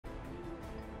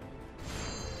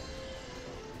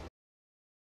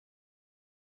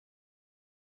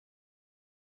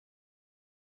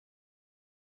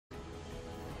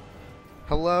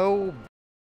Hello,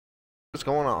 what's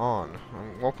going on?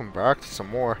 Welcome back to some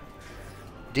more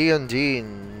D&D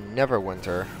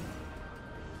Neverwinter.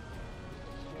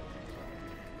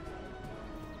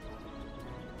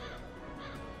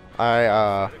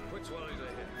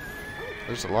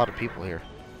 There's a lot of people here.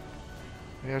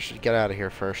 Maybe I should get out of here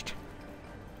first.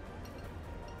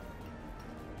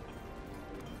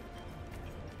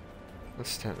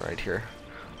 Let's stand right here.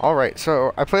 Alright,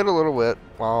 so I played a little bit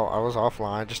while I was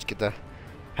offline just to get the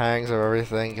hangs of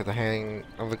everything, get the hang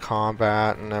of the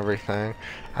combat and everything.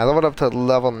 I leveled up to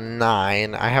level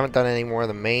 9. I haven't done any more of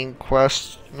the main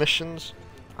quest missions.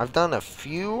 I've done a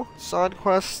few side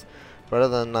quests, but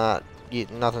other than that,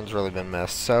 nothing's really been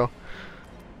missed. So,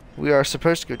 we are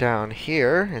supposed to go down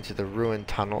here into the ruined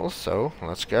tunnels, so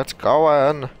let's get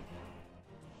going.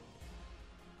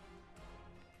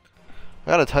 I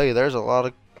gotta tell you, there's a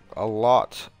lot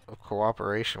of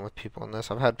cooperation with people in this.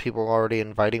 I've had people already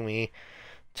inviting me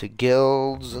to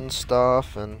guilds and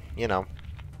stuff, and you know,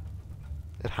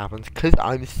 it happens because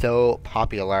I'm so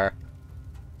popular.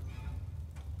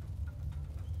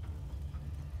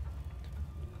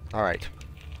 Alright,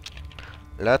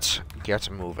 let's get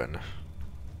moving.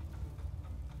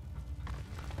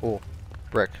 Oh,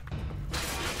 brick.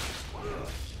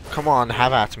 Come on,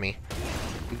 have at me.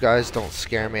 You guys don't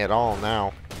scare me at all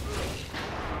now.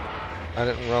 I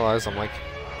didn't realize I'm like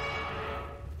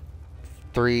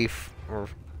 3 or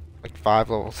like 5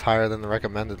 levels higher than the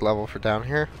recommended level for down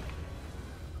here.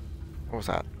 What was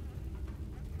that?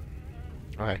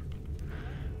 Okay.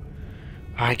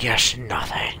 I guess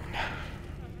nothing.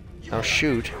 Now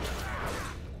shoot.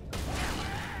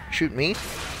 Shoot me?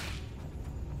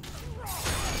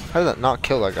 How did that not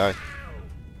kill that guy?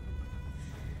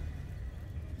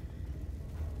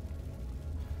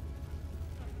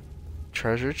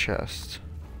 Treasure chest.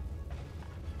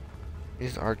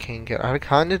 Use arcane kit. I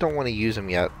kinda don't want to use them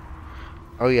yet.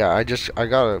 Oh yeah, I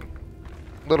got a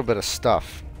little bit of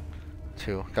stuff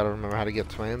too. Gotta remember how to get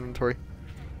to my inventory.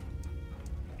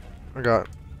 I got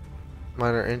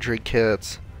minor injury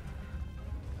kits.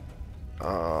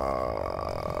 And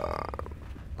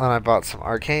I bought some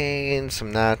arcane,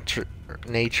 some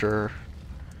nature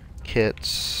kits,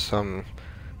 some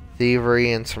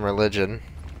thievery, and some religion.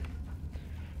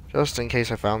 Just in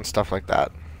case I found stuff like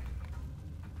that.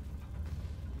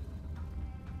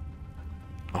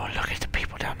 Oh, look at the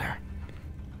people down there.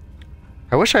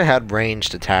 I wish I had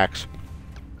ranged attacks.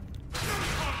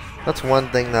 That's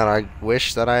one thing that I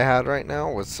wish that I had right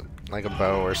now, was like a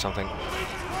bow or something.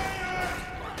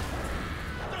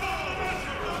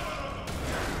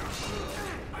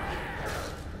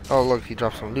 Oh, look, he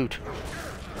dropped some loot.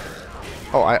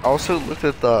 Oh, I also looked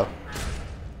at the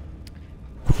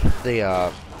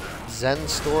Zen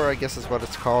store, I guess is what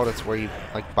it's called. It's where you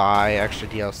like buy extra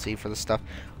DLC for the stuff.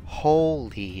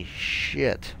 Holy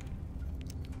shit.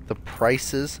 The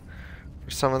prices for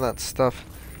some of that stuff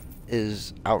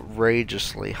is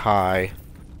outrageously high.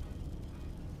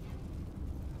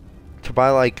 To buy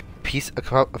like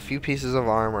a few pieces of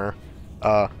armor,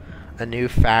 a new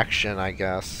faction, I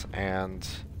guess, and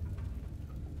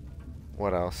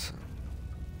what else?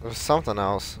 There was something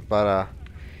else, but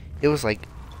it was like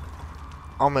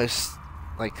almost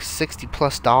like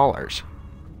 $60+.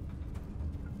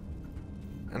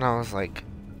 And I was like,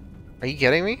 are you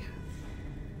kidding me?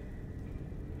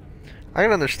 I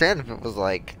can understand if it was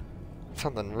like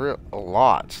something a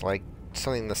lot, like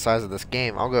something the size of this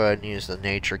game. I'll go ahead and use the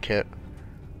nature kit.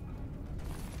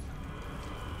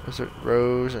 Was it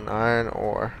rose and iron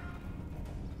ore?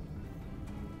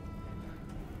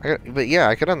 But yeah,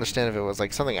 I could understand if it was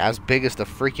like something as big as the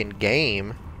freaking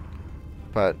game,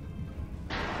 but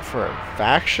for a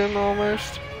faction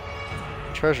almost?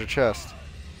 Treasure chest.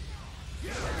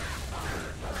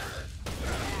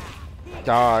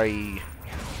 Die.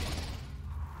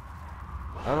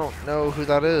 I don't know who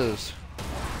that is.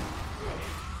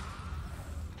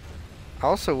 I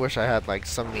also wish I had like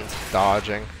some means of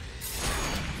dodging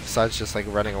besides just like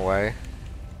running away.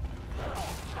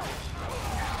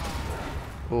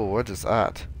 Ooh, what is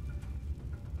that?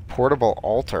 Portable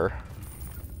altar.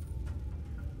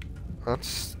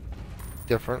 That's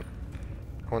different.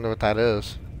 I wonder what that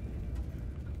is.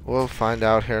 We'll find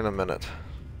out here in a minute.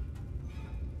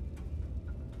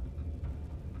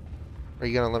 Are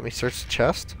you gonna let me search the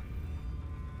chest?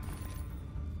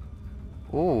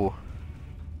 Ooh.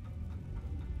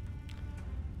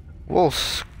 Wool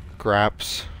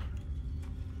scraps.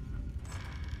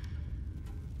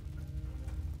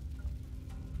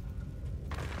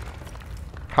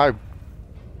 Hi,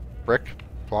 brick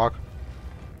block.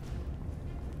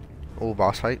 Oh,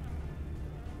 boss fight.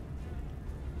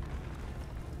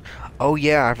 Oh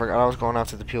yeah, I forgot I was going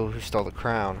after the people who stole the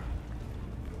crown.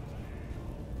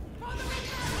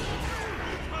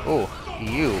 Oh,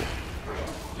 you.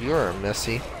 You're a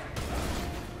missy.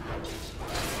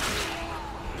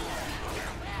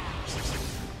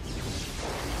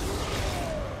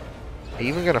 Are you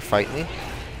even gonna fight me?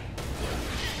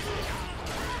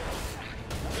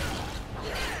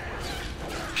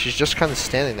 She's just kind of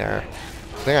standing there.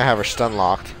 I think I have her stun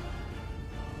locked.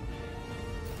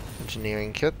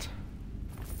 Engineering kit.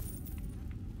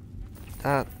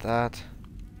 That.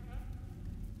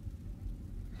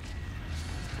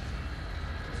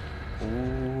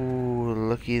 Ooh,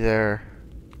 looky there.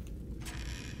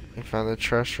 I found the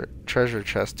treasure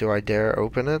chest. Do I dare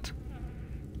open it?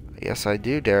 Yes, I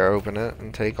do dare open it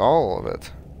and take all of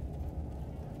it.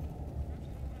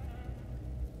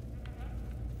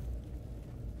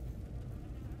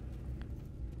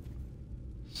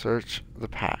 Search the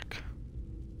pack.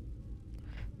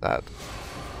 That.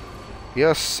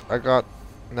 Yes, I got...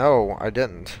 No, I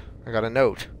didn't. I got a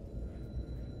note.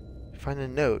 Find a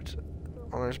note.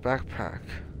 Owner's backpack.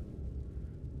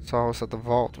 Saw us at the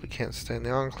vault. We can't stay in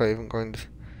the Enclave. I'm going to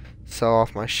sell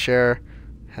off my share.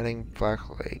 Heading Black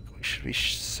Lake. We should be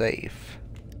safe.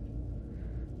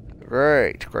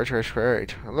 Great.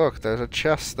 Great. Look, there's a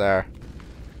chest there.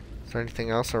 Is there anything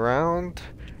else around?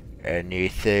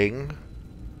 Anything?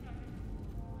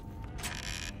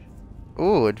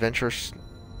 Ooh, adventurous.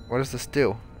 What does this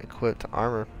do? Equipped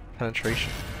armor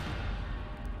penetration.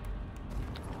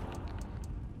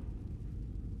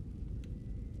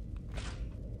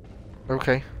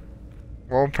 Okay.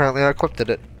 Well, apparently I equipped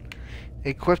it.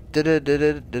 Equipped it.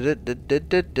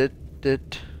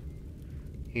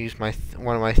 Use my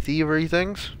one of my thievery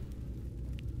things.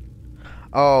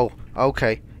 Oh,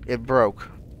 okay. It broke.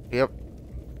 Yep.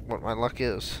 What my luck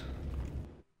is.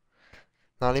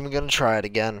 Not even gonna try it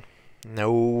again.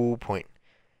 No point.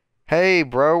 Hey,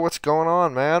 bro, what's going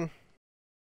on, man?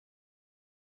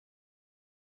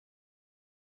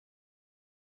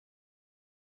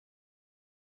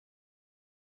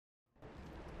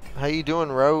 How you doing,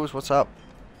 Rose? What's up?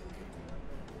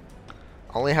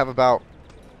 I only have about...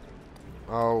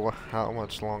 Oh, how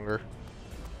much longer?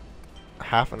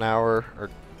 Half an hour or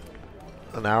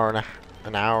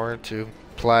an hour to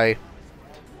play,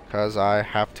 because I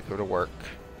have to go to work.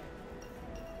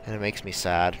 And it makes me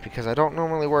sad because I don't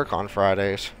normally work on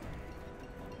Fridays.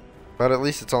 But at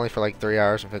least it's only for like 3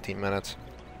 hours and 15 minutes.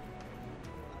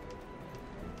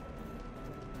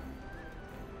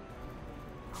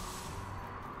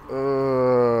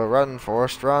 Run,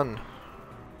 Forrest, run.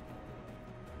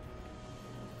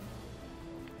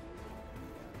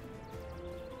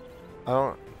 I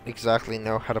don't exactly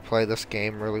know how to play this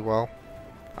game really well.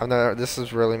 This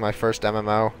is really my first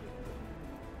MMO.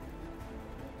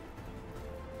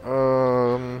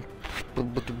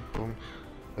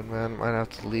 Good man, might have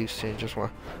to leave soon. Just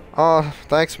one. Oh,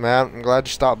 thanks, man. I'm glad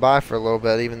you stopped by for a little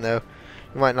bit, even though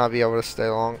you might not be able to stay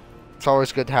long. It's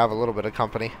always good to have a little bit of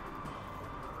company.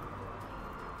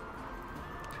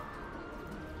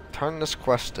 Turn this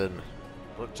quest in.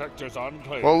 Protectors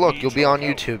Enclave. Well, look, you'll be on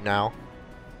YouTube now.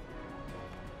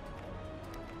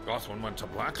 Gothwin went to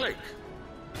Black Lake.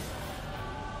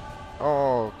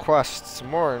 Oh, quests.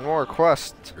 More and more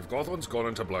quests. If Gothwin's gone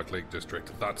into Black Lake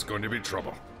District, that's going to be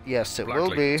trouble. Yes, it Black will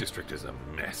Lake be. District is a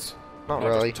mess. Not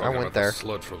really. I went there. The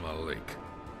sludge from the lake.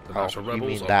 The Oh, National you rebels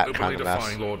mean are that openly kind of mess.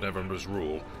 defying Lord Neverwinter's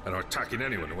rule and are attacking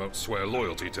anyone who won't swear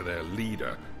loyalty to their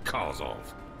leader, Karzov.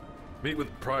 Meet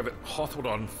with Private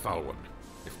Hothwadon Falwyn.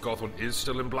 If Gothwin is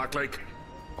still in Black Lake,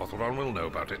 Hothwadon will know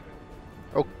about it.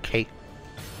 Okay.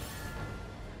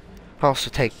 I'll also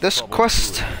take this Trouble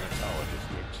quest. brewing in the Tower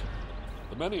District.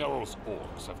 The many Eros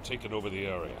orcs have taken over the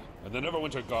area, and the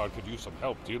Neverwinter Guard could use some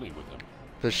help dealing with them.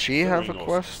 Does she have a Fearing your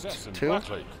quest success in too? Black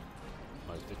Lake,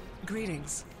 I think.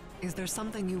 Greetings. Is there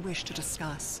something you wish to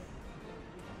discuss?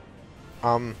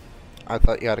 I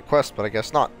thought you had a quest, but I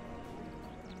guess not.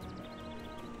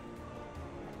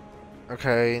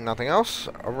 Okay, nothing else?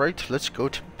 Alright, let's go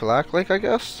to Black Lake, I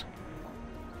guess?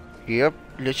 Yep,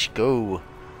 let's go.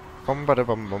 Bum bada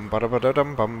bum bum bada bada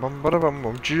dum bum bum bada bum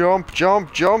bum. Jump,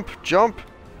 jump, jump, jump!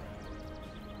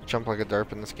 Jump like a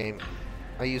derp in this game.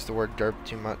 I use the word derp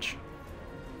too much.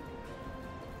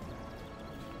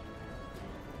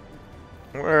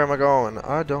 Where am I going?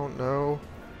 I don't know.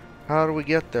 How do we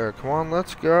get there? Come on,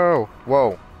 let's go.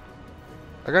 Whoa.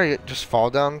 I gotta just fall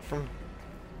down from...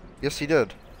 Yes, he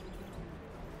did.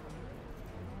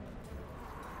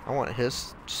 I want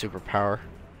his superpower.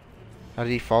 How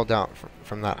did he fall down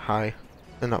from that high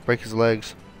and not break his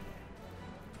legs?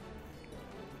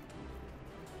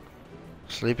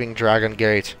 Sleeping Dragon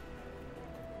Gate.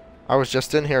 I was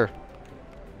just in here.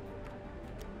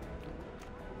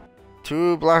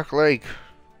 To Black Lake.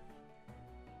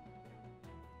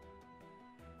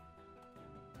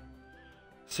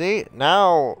 See,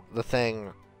 now the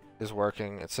thing is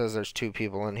working. It says there's 2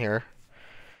 people in here.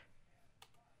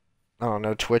 Oh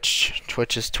no, Twitch.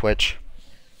 Twitch is Twitch.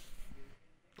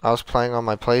 I was playing on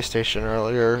my PlayStation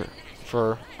earlier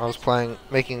I was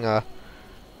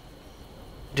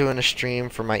doing a stream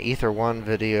for my Ether 1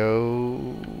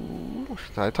 video.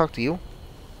 Did I talk to you?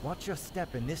 Watch your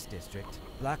step in this district.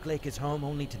 Black Lake is home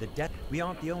only to the dead. We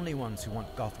aren't the only ones who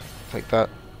want Gotham. Like that.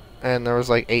 And there was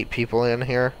like 8 people in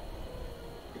here.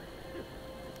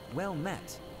 Well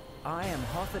met. I am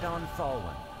Hothadon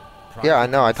Falwen. Yeah, I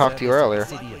know. I talked to you earlier.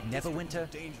 City of Neverwinter,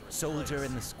 soldier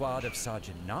in the squad of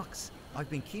Sergeant Knox. I've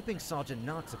been keeping Sergeant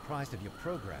Knox apprised of your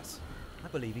progress. I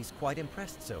believe he's quite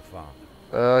impressed so far.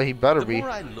 He better be. The more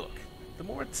I look, the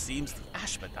more it seems the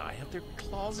Ashmedai have their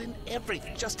claws in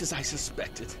everything, just as I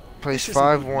suspected. Place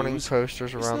 5 warning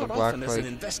posters around the Black Lake.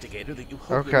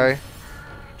 Okay.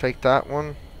 Take that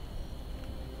one.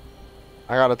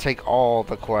 I gotta take all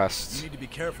the quests. You need to be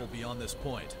careful beyond this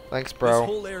point. Thanks, bro. This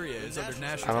whole area is under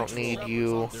national I don't control. need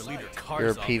you.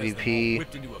 You're PvP.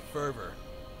 Whipped into a fervor.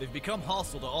 They've become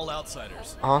hostile to all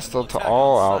outsiders. Hostile to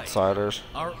all outsiders.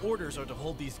 Our orders are to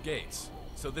hold these gates,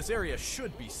 so this area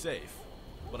should be safe.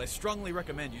 But I strongly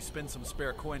recommend you spend some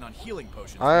spare coin on healing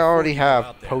potions. I already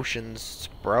have potions,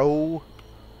 bro.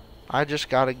 I just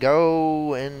gotta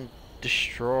go and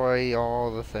destroy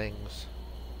all the things.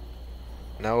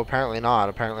 No, apparently not.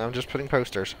 Apparently I'm just putting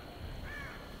posters.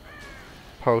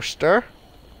 Poster.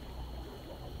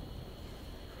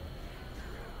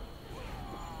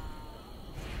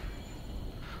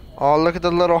 Oh, look at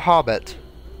the little hobbit.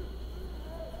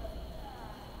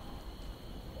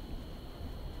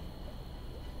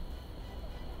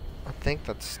 I think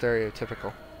that's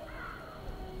stereotypical.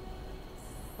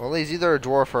 Well, he's either a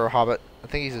dwarf or a hobbit. I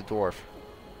think he's a dwarf.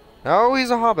 No, he's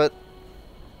a hobbit.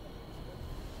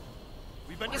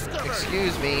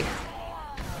 Excuse me.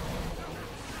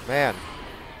 Man.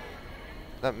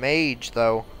 That mage,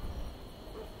 though.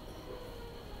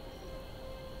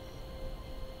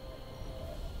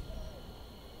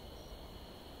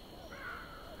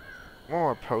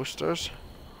 More posters?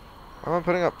 Why am I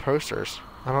putting up posters?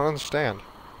 I don't understand.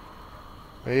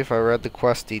 Maybe if I read the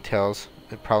quest details,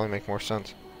 it'd probably make more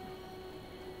sense.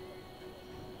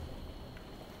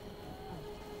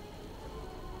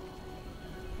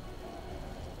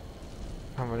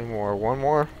 How many more? One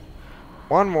more?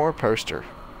 One more poster.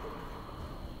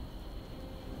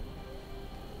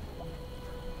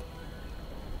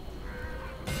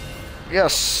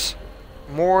 Yes!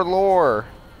 More lore!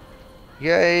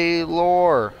 Yay,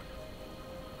 lore!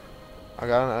 I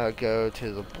gotta go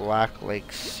to the Black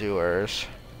Lake sewers.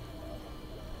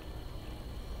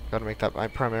 Gotta make that my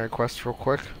primary quest real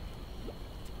quick.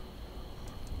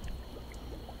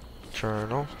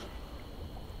 Journal.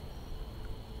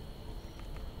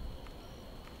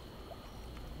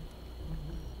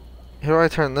 Who do I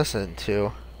turn this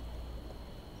into?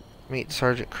 Meet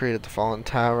Sergeant Creed at the Fallen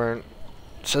Tavern.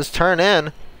 It says turn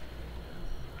in.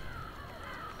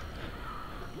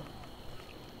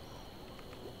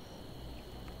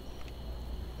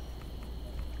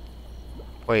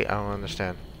 Wait, I don't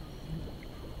understand.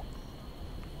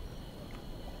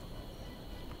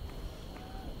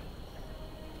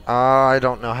 I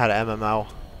don't know how to MMO.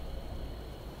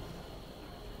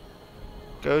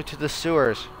 Go to the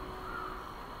sewers.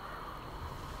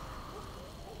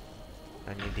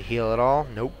 I need to heal it all?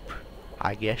 Nope.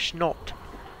 I guess not.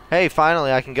 Hey,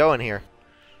 finally I can go in here.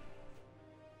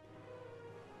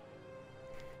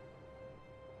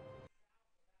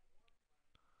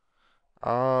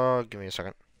 Give me a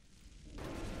second.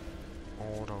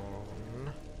 Hold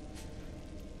on.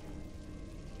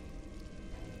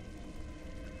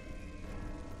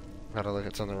 Gotta look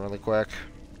at something really quick.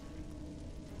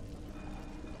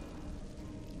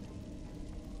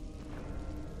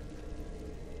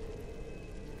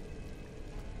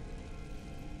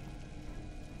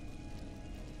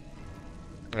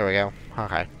 There we go.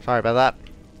 Okay. Sorry about that.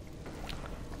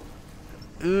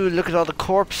 Ooh, look at all the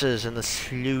corpses in the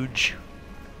sludge.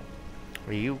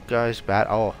 Are you guys bad?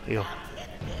 Oh, ew.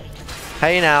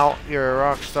 Hey now, you're a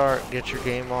rock star. Get your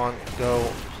game on. Go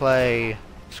play.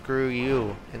 Screw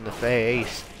you in the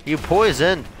face. You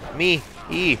poisoned me.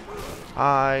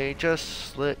 I just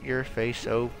slit your face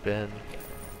open.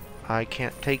 I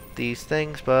can't take these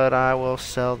things, but I will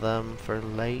sell them for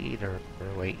later.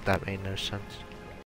 Wait, that made no sense.